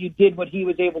obviously when you did what he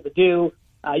was able to do,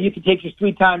 you can take your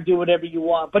sweet time, do whatever you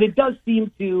want. But it does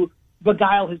seem to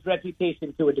beguile his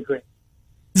reputation to a degree.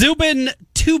 Zubin,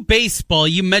 to baseball,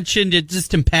 you mentioned it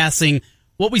just in passing,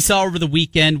 what we saw over the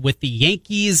weekend with the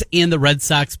Yankees and the Red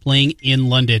Sox playing in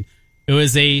London. It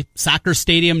was a soccer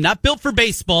stadium not built for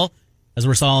baseball, as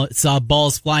we saw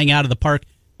balls flying out of the park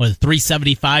with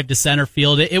 375 to center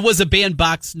field. It was a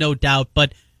bandbox, no doubt,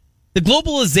 but the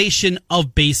globalization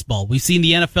of baseball, we've seen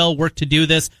the NFL work to do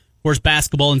this. Of course,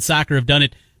 basketball and soccer have done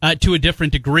it to a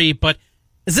different degree, but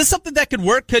is this something that could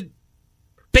work? Could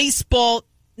baseball,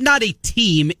 not a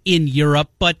team in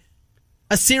Europe, but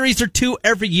a series or two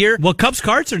every year? Well, Cubs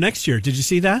Cards are next year. Did you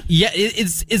see that? Yeah.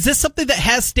 Is this something that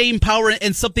has staying power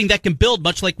and something that can build,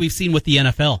 much like we've seen with the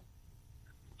NFL?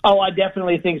 Oh, I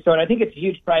definitely think so. And I think it's a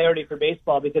huge priority for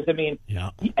baseball because,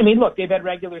 look, they've had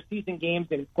regular season games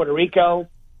in Puerto Rico.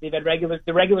 They've had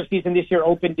the regular season this year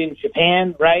opened in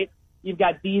Japan, right? You've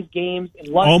got these games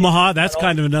in London. Omaha, that's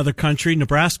kind of another country.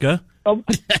 Nebraska.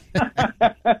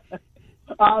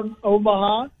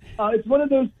 Omaha. It's one of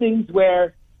those things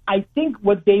where I think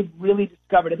what they've really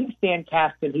discovered, I think Stan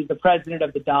Kasten, he's the president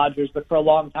of the Dodgers, but for a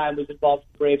long time was involved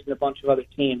with the Braves and a bunch of other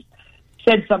teams,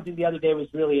 said something the other day was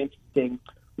really interesting,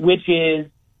 which is,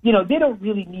 they don't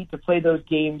really need to play those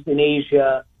games in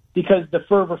Asia because the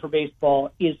fervor for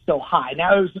baseball is so high.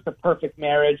 Now, it was just a perfect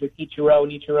marriage with Ichiro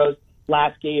and Ichiro's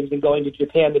last games and going to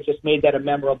Japan that just made that a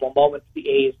memorable moment for the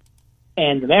A's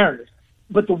and the Mariners.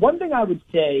 But the one thing I would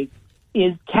say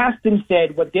is Kasten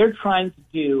said what they're trying to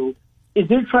do is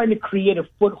they're trying to create a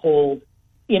foothold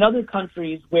in other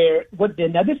countries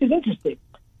now this is interesting,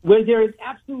 where there is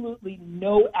absolutely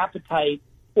no appetite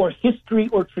or history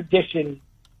or tradition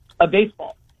of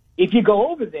baseball. If you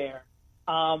go over there,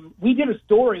 we did a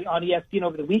story on ESPN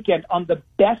over the weekend on the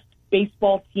best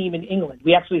baseball team in England.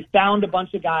 We actually found a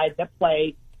bunch of guys that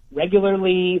play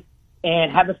regularly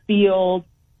and have a field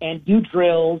and do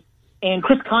drills. And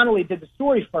Chris Connolly did the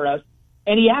story for us.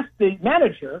 And he asked the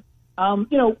manager,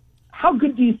 how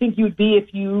good do you think you would be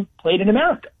if you played in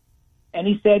America? And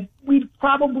he said, we'd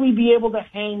probably be able to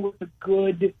hang with a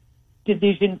good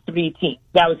Division III team.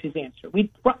 That was his answer.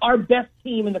 Our best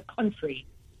team in the country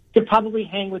could probably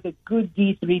hang with a good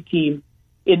D3 team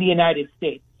in the United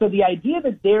States. So the idea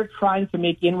that they're trying to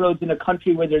make inroads in a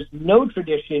country where there's no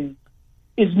tradition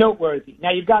is noteworthy.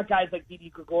 Now, you've got guys like Didi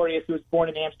Gregorius, who was born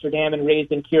in Amsterdam and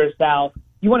raised in Curacao.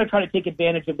 You want to try to take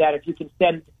advantage of that if you can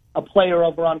send a player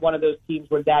over on one of those teams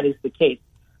where that is the case.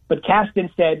 But Kasten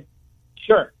said,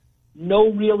 sure,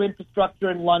 no real infrastructure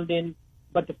in London,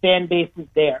 but the fan base is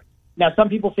there. Now, some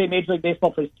people say Major League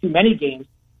Baseball plays too many games.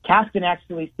 Kasten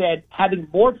actually said having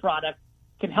more product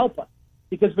can help us,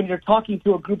 because when you're talking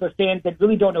to a group of fans that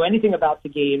really don't know anything about the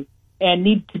game and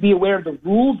need to be aware of the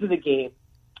rules of the game,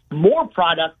 more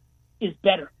product is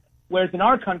better. Whereas in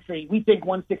our country, we think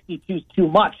 162 is too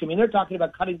much. I mean, they're talking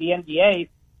about cutting the NBA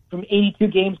from 82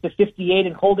 games to 58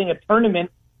 and holding a tournament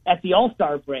at the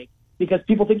All-Star break because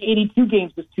people think 82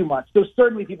 games is too much. So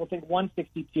certainly people think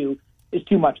 162 is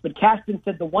too much. But Kasten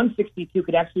said the 162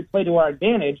 could actually play to our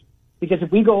advantage because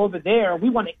if we go over there, we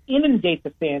want to inundate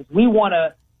the fans. We want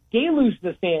to deluge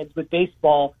the fans with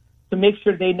baseball to make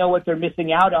sure they know what they're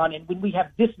missing out on. And when we have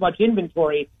this much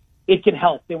inventory, it can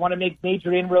help. They want to make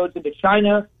major inroads into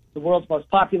China, the world's most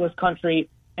populous country,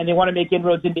 and they want to make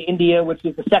inroads into India, which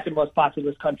is the second most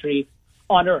populous country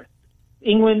on earth.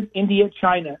 England, India,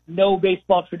 China, no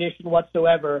baseball tradition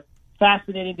whatsoever.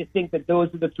 Fascinating to think that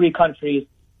those are the three countries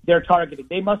they're targeting.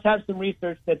 They must have some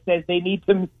research that says they need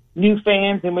some new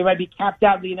fans, and we might be capped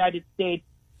out in the United States.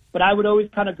 But I would always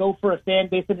kind of go for a fan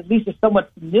base that at least is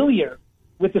somewhat familiar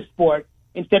with the sport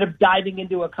instead of diving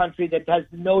into a country that has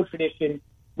no tradition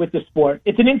with the sport.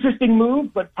 It's an interesting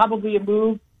move, but probably a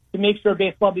move to make sure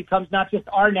baseball becomes not just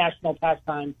our national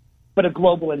pastime, but a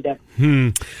global endeavor.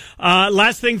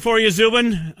 Last thing for you,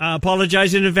 Zubin.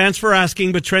 Apologize in advance for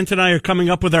asking, but Trent and I are coming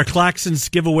up with our Claxons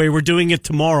giveaway. We're doing it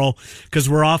tomorrow because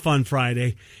we're off on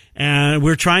Friday. And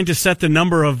we're trying to set the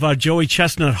number of Joey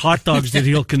Chestnut hot dogs that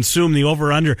he'll consume, the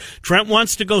over-under. Trent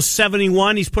wants to go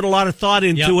 71. He's put a lot of thought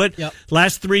into it. Yep.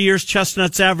 Last 3 years,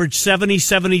 Chestnut's averaged 70,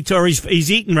 72, or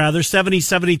he's eaten rather, 70,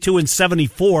 72, and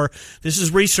 74. This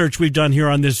is research we've done here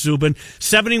on this, Zubin.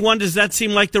 71, does that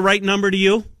seem like the right number to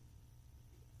you?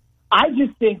 I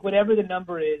just think whatever the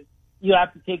number is, you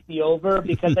have to take the over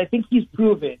because I think he's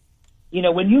proven,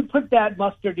 when you put that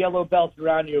mustard yellow belt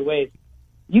around your waist,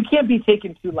 you can't be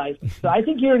taken too lightly. So I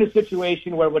think you're in a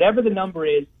situation where whatever the number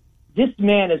is, this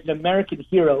man is an American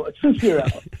hero, a true hero,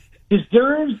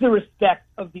 deserves the respect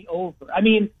of the over. I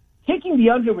mean, taking the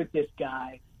under with this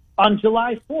guy on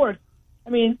July 4th,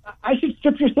 I should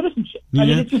strip your citizenship. I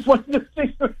mean, it's just one of the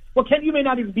things. Well, Ken, you may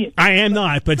not even be. I am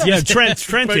not, but yeah, Trent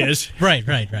is. Right.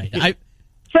 Trent,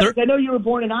 I know you were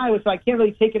born in Iowa, so I can't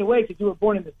really take it away because you were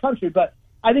born in this country, but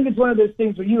I think it's one of those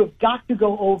things where you have got to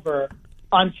go over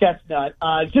on Chestnut,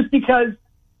 just because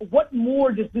what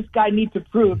more does this guy need to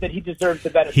prove that he deserves the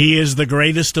benefit? He is the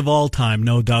greatest of all time,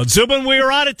 no doubt. Zubin, we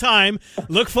are out of time.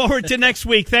 Look forward to next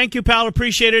week. Thank you, pal.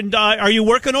 Appreciate it. And, are you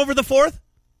working over the 4th?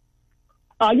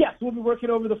 Yes, we'll be working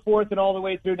over the 4th and all the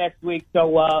way through next week. So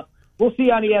we'll see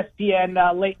you on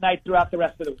ESPN late night throughout the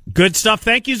rest of the week. Good stuff.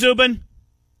 Thank you, Zubin.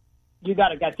 You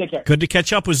got it, guys. Take care. Good to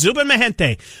catch up with Zubin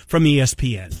Mehenti from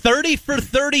ESPN. 30 for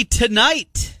 30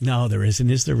 tonight. No, there isn't.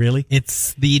 Is there really?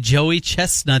 It's the Joey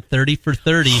Chestnut 30 for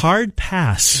 30. Hard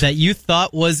pass. That you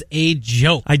thought was a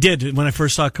joke. I did when I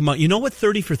first saw it come out. You know what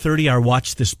 30 for 30 I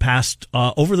watched this past,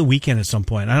 over the weekend at some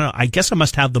point? I don't know. I guess I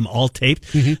must have them all taped.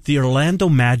 Mm-hmm. The Orlando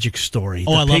Magic story.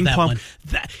 Oh, I love that one.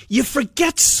 You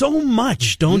forget so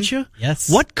much, don't you?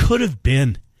 Yes. What could have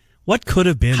been? How about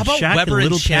Shaq Weber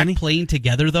and Shaq Penny? Playing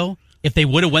together, though? If they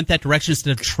would have went that direction instead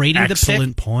of trading the pick.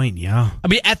 Excellent point, yeah. I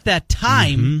mean, at that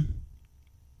time,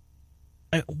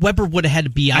 Weber would have had to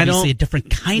be obviously a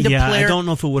different kind of player. I don't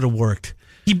know if it would have worked.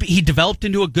 He developed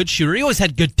into a good shooter. He always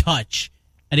had good touch,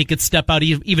 and he could step out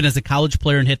even as a college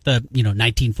player and hit the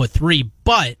 19-foot three.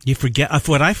 But you forget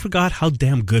what I forgot how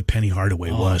damn good Penny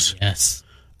Hardaway was. Yes,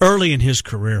 early in his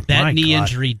career. That knee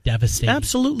injury devastated.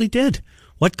 Absolutely did.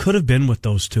 What could have been with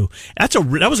those two? That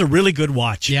was a really good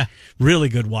watch. Yeah. Really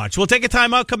good watch. We'll take a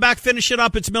time out, come back, finish it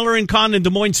up. It's Miller and Con in Des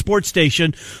Moines Sports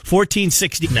Station,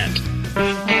 1460 net.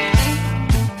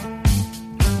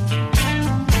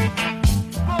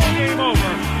 Ball game over.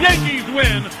 Yankees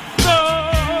win. The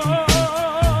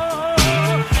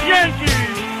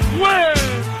Yankees win.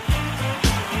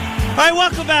 All right,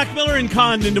 welcome back. Miller and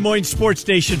Con in Des Moines Sports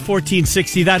Station,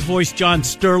 1460. That voice, John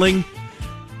Sterling.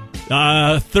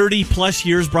 30-plus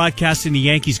years broadcasting the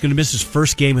Yankees. Going to miss his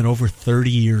first game in over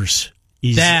 30 years.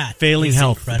 He's failing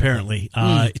health, incredible.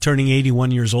 Apparently. Turning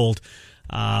 81 years old.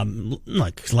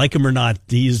 Like him or not,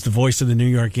 he is the voice of the New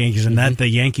York Yankees, and that the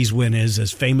Yankees win is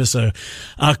as famous a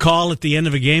call at the end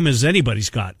of a game as anybody's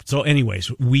got. So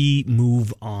anyways, we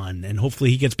move on, and hopefully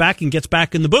he gets back in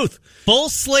the booth. Full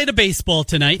slate of baseball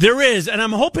tonight. There is, and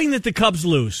I'm hoping that the Cubs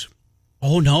lose.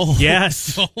 Oh, no.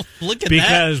 Yes. Look at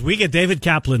because we get David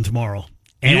Kaplan tomorrow.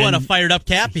 And you want a fired up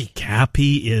Cappy.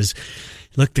 Cappy is...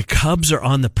 Look, the Cubs are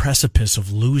on the precipice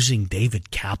of losing David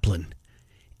Kaplan.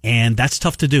 And that's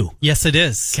tough to do. Yes, it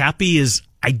is. Cappy is...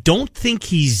 I don't think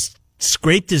he's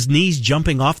scraped his knees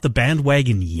jumping off the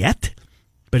bandwagon yet.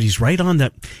 But he's right on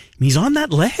that... He's on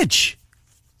that ledge.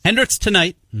 Hendricks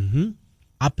tonight. Mm-hmm.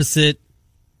 Opposite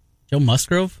Joe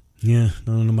Musgrove. Yeah,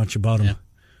 don't know much about him. Yeah.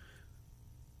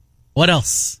 What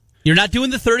else? You're not doing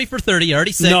the 30 for 30. You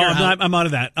already said no, you're out. I'm out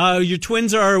of that. Your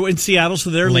Twins are in Seattle, so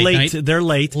they're Late late. night. They're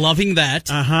late. Loving that.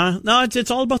 No,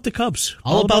 it's all about the Cubs.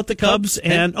 All about the Cubs.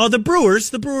 And the Brewers.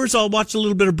 The Brewers, I'll watch a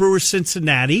little bit of Brewers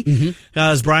Cincinnati.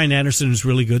 As Brian Anderson is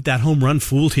really good. That home run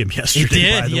fooled him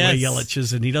yesterday, by the way, Yelich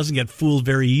is, and he doesn't get fooled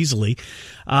very easily.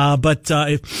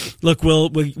 Look,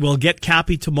 we'll get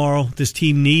Cappy tomorrow. This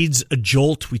team needs a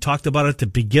jolt. We talked about it to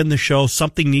begin the show.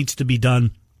 Something needs to be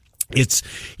done.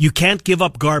 You can't give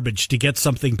up garbage to get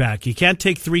something back. You can't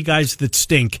take 3 guys that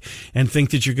stink and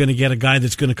think that you're going to get a guy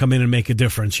that's going to come in and make a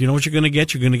difference. You know what you're going to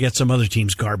get? You're going to get some other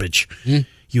team's garbage.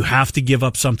 You have to give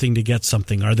up something to get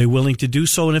something. Are they willing to do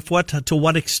so? And to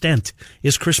what extent?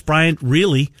 Is Chris Bryant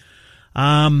really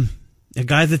a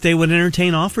guy that they would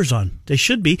entertain offers on? They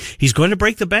should be. He's going to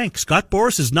break the bank. Scott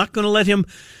Boras is not going to let him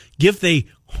give the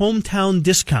hometown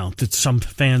discount that some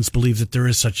fans believe that there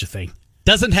is such a thing.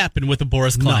 Doesn't happen with a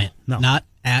Boras client. No. Not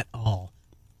at all.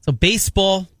 So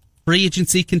baseball, free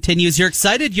agency continues. You're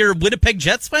excited? Your Winnipeg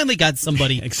Jets finally got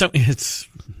somebody. Jets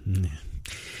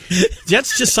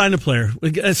just signed a player.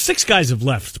 6 guys have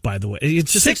left, by the way.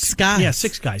 It's just 6 guys? Yeah,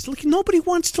 6 guys. Look, nobody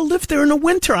wants to live there in the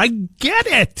winter. I get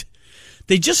it.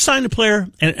 They just signed a player,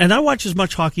 and I watch as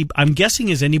much hockey, I'm guessing,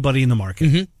 as anybody in the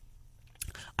market.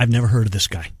 I've never heard of this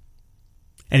guy.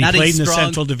 And he played in the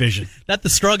Central Division. Not the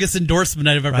strongest endorsement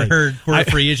I've ever heard for a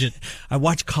free agent. I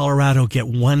watched Colorado get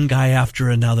one guy after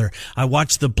another. I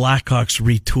watched the Blackhawks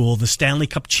retool. The Stanley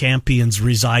Cup champions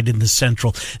reside in the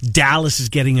Central. Dallas is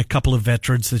getting a couple of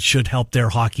veterans that should help their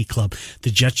hockey club.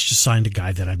 The Jets just signed a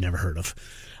guy that I've never heard of.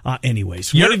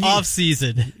 Anyways, your off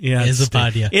season is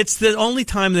upon you. It's the only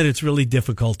time that it's really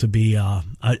difficult to be a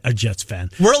Jets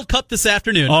fan. World Cup this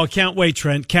afternoon. Oh, can't wait,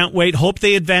 Trent. Can't wait. Hope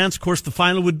they advance. Of course, the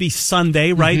final would be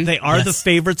Sunday, right? They are the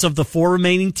favorites of the 4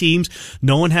 remaining teams.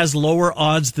 No one has lower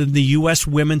odds than the U.S.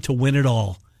 women to win it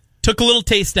all. Took a little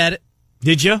taste at it.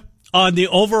 Did you? On the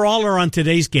overall or on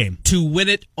today's game? To win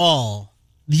it all.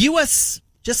 The U.S.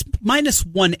 just minus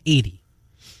 180.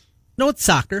 No, it's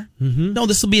soccer. No,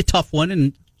 this will be a tough one,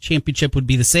 and championship would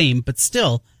be the same, but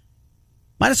still,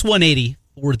 minus 180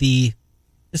 for the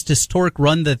just historic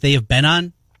run that they have been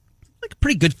on, like a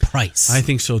pretty good price. I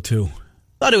think so too.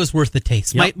 Thought it was worth the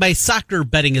taste. Yep. My soccer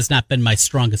betting has not been my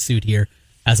strongest suit here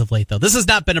as of late, though. This has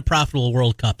not been a profitable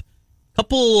World Cup. Not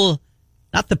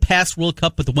the past World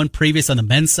Cup, but the one previous on the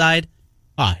men's side.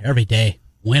 Every day,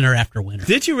 winner after winner.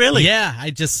 Did you really? Yeah,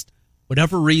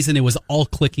 whatever reason, it was all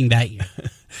clicking that year.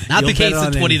 Not the case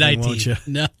in 2019. Anything, won't you?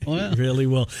 No, well, it really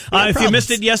will. If you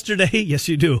missed it yesterday, yes,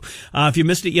 you do. If you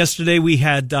missed it yesterday, we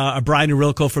had Brian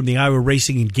Urilko from the Iowa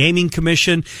Racing and Gaming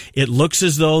Commission. It looks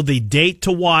as though the date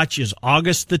to watch is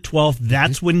August the 12th.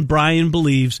 That's when Brian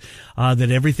believes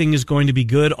that everything is going to be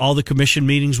good. All the commission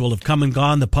meetings will have come and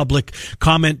gone. The public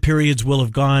comment periods will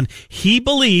have gone. He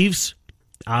believes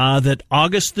that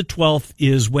August the 12th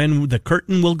is when the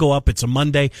curtain will go up. It's a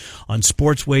Monday on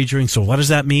sports wagering. So what does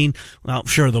that mean? Well,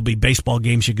 sure, there'll be baseball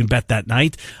games you can bet that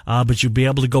night, but you'll be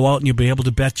able to go out and you'll be able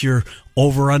to bet your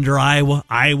over-under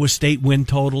Iowa State win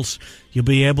totals. You'll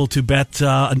be able to bet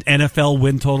an NFL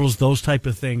win totals, those type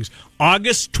of things.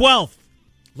 August 12th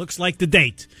looks like the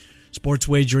date. Sports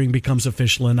wagering becomes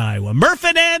official in Iowa. Murph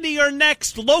and Andy are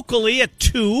next locally at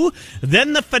 2,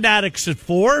 then the Fanatics at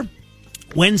 4.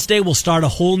 Wednesday, we'll start a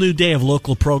whole new day of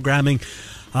local programming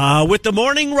with the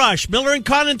Morning Rush. Miller and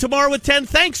Condon tomorrow at 10.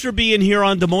 Thanks for being here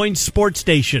on Des Moines Sports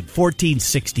Station,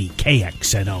 1460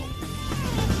 KXNO.